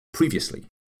previously,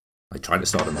 I try to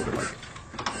start a motorbike.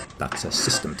 That's a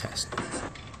system test.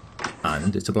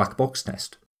 And it's a black box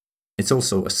test. It's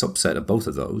also a subset of both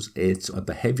of those. It's a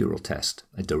behavioural test,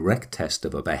 a direct test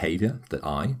of a behaviour that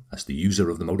I, as the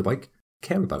user of the motorbike,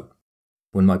 care about.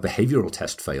 When my behavioural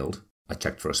test failed, I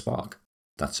checked for a spark.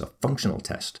 That's a functional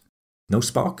test. No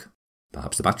spark?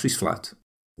 Perhaps the battery's flat,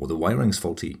 or the wiring's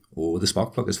faulty, or the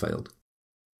spark plug has failed.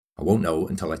 I won't know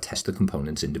until I test the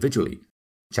components individually.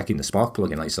 Checking the spark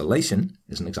plug in isolation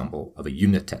is an example of a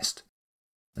unit test.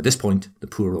 At this point, the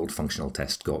poor old functional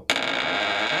test got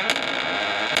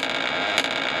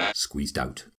squeezed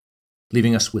out,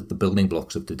 leaving us with the building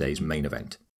blocks of today's main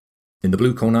event. In the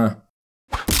blue corner,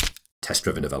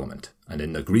 test-driven development, and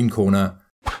in the green corner,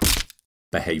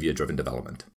 behaviour-driven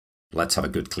development. Let's have a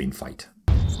good clean fight.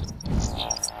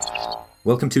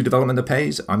 Welcome to Development That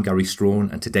Pays. I'm Gary Strawn,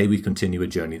 and today we continue a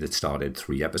journey that started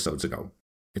 3 episodes ago.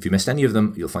 If you missed any of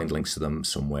them, you'll find links to them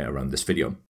somewhere around this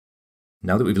video.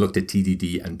 Now that we've looked at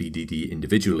TDD and BDD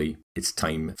individually, it's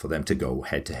time for them to go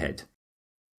head to head.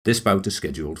 This bout is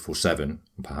scheduled for 7,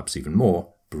 or perhaps even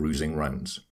more, bruising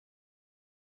rounds.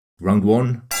 Round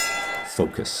 1,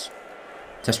 focus.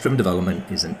 Test-driven development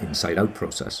is an inside-out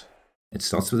process. It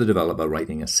starts with the developer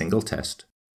writing a single test,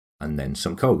 and then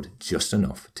some code, just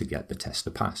enough to get the test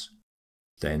to pass.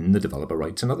 Then the developer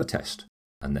writes another test,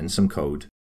 and then some code,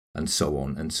 and so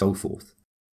on and so forth.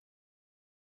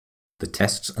 The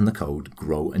tests and the code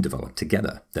grow and develop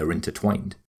together. They're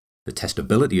intertwined. The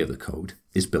testability of the code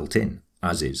is built in,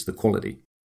 as is the quality.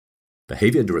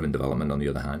 Behavior-driven development, on the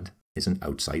other hand, is an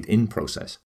outside-in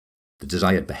process. The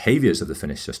desired behaviors of the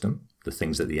finished system, the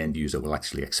things that the end user will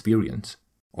actually experience,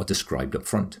 are described up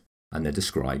front, and they're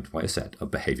described by a set of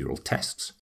behavioral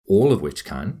tests, all of which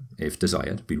can, if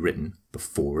desired, be written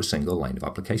before a single line of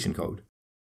application code.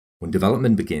 When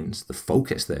development begins, the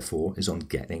focus, therefore, is on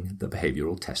getting the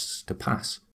behavioral tests to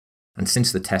pass. And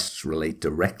since the tests relate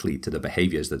directly to the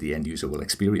behaviors that the end user will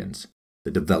experience,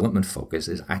 the development focus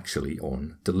is actually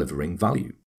on delivering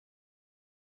value.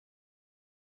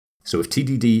 So if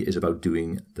TDD is about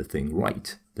doing the thing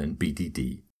right, then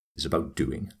BDD is about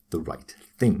doing the right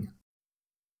thing.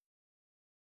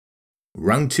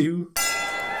 Round 2,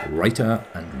 writer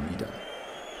and reader.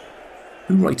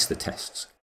 Who writes the tests?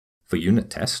 For unit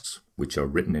tests, which are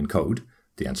written in code,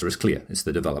 the answer is clear, it's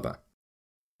the developer.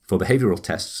 For behavioral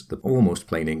tests, the almost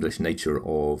plain English nature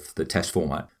of the test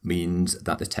format means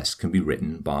that the test can be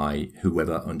written by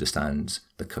whoever understands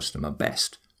the customer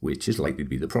best, which is likely to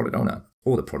be the product owner,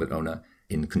 or the product owner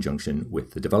in conjunction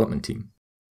with the development team.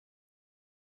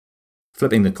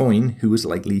 Flipping the coin, who is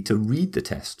likely to read the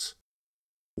tests?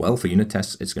 Well, for unit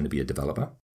tests, it's going to be a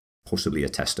developer, possibly a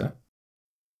tester.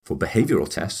 For behavioral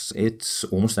tests, it's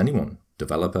almost anyone.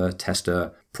 Developer,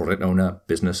 tester, product owner,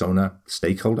 business owner,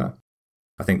 stakeholder.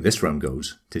 I think this round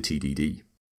goes to TDD.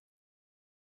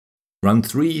 Round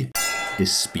 3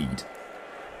 is speed.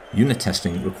 Unit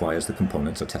testing requires the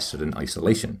components are tested in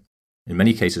isolation. In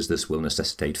many cases, this will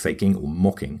necessitate faking or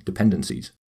mocking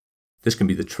dependencies. This can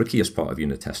be the trickiest part of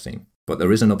unit testing, but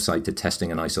there is an upside to testing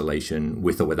in isolation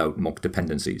with or without mock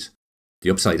dependencies.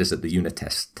 The upside is that the unit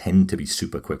tests tend to be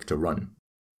super quick to run.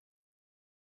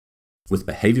 With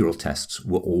behavioral tests,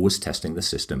 we're always testing the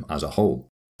system as a whole.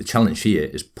 The challenge here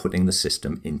is putting the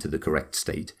system into the correct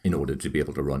state in order to be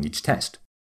able to run each test.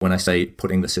 When I say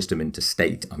putting the system into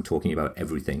state, I'm talking about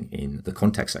everything in the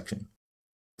context section.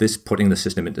 This putting the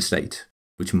system into state,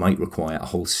 which might require a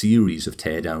whole series of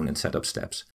teardown and setup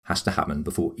steps, has to happen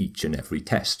before each and every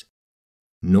test.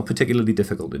 Not particularly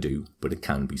difficult to do, but it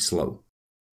can be slow.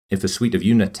 If a suite of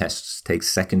unit tests takes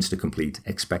seconds to complete,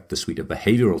 expect the suite of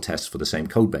behavioral tests for the same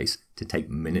codebase to take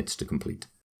minutes to complete.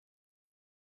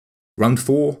 Round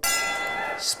 4,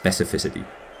 specificity.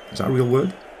 Is that a real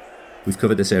word? We've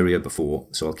covered this area before,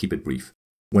 so I'll keep it brief.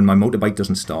 When my motorbike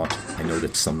doesn't start, I know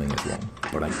that something is wrong,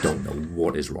 but I don't know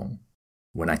what is wrong.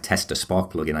 When I test a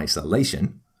spark plug in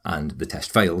isolation, and the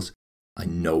test fails, I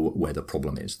know where the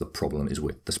problem is. The problem is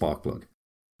with the spark plug.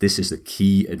 This is the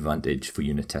key advantage for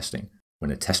unit testing. When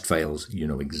a test fails, you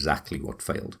know exactly what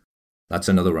failed. That's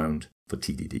another round for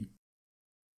TDD.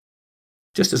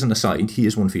 Just as an aside,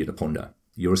 here's one for you to ponder.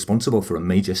 You're responsible for a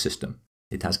major system.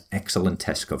 It has excellent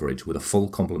test coverage with a full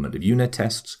complement of unit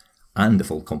tests and a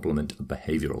full complement of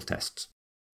behavioral tests.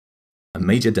 A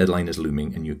major deadline is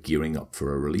looming and you're gearing up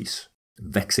for a release.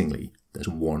 Vexingly, there's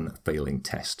one failing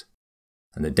test.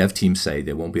 And the dev team say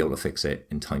they won't be able to fix it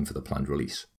in time for the planned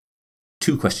release.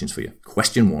 2 questions for you.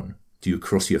 Question 1. Do you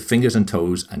cross your fingers and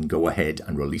toes and go ahead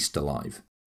and release to live?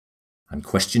 And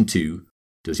question 2,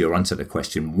 does your answer to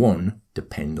question 1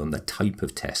 depend on the type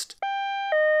of test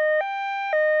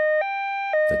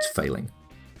that's failing?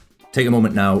 Take a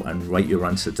moment now and write your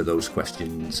answer to those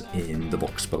questions in the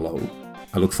box below.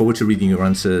 I look forward to reading your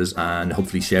answers and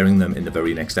hopefully sharing them in the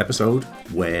very next episode,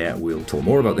 where we'll talk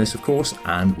more about this, of course,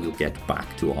 and we'll get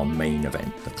back to our main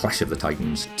event, the Clash of the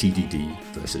Titans, TDD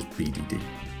versus BDD.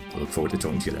 I look forward to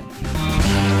talking to you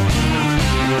then.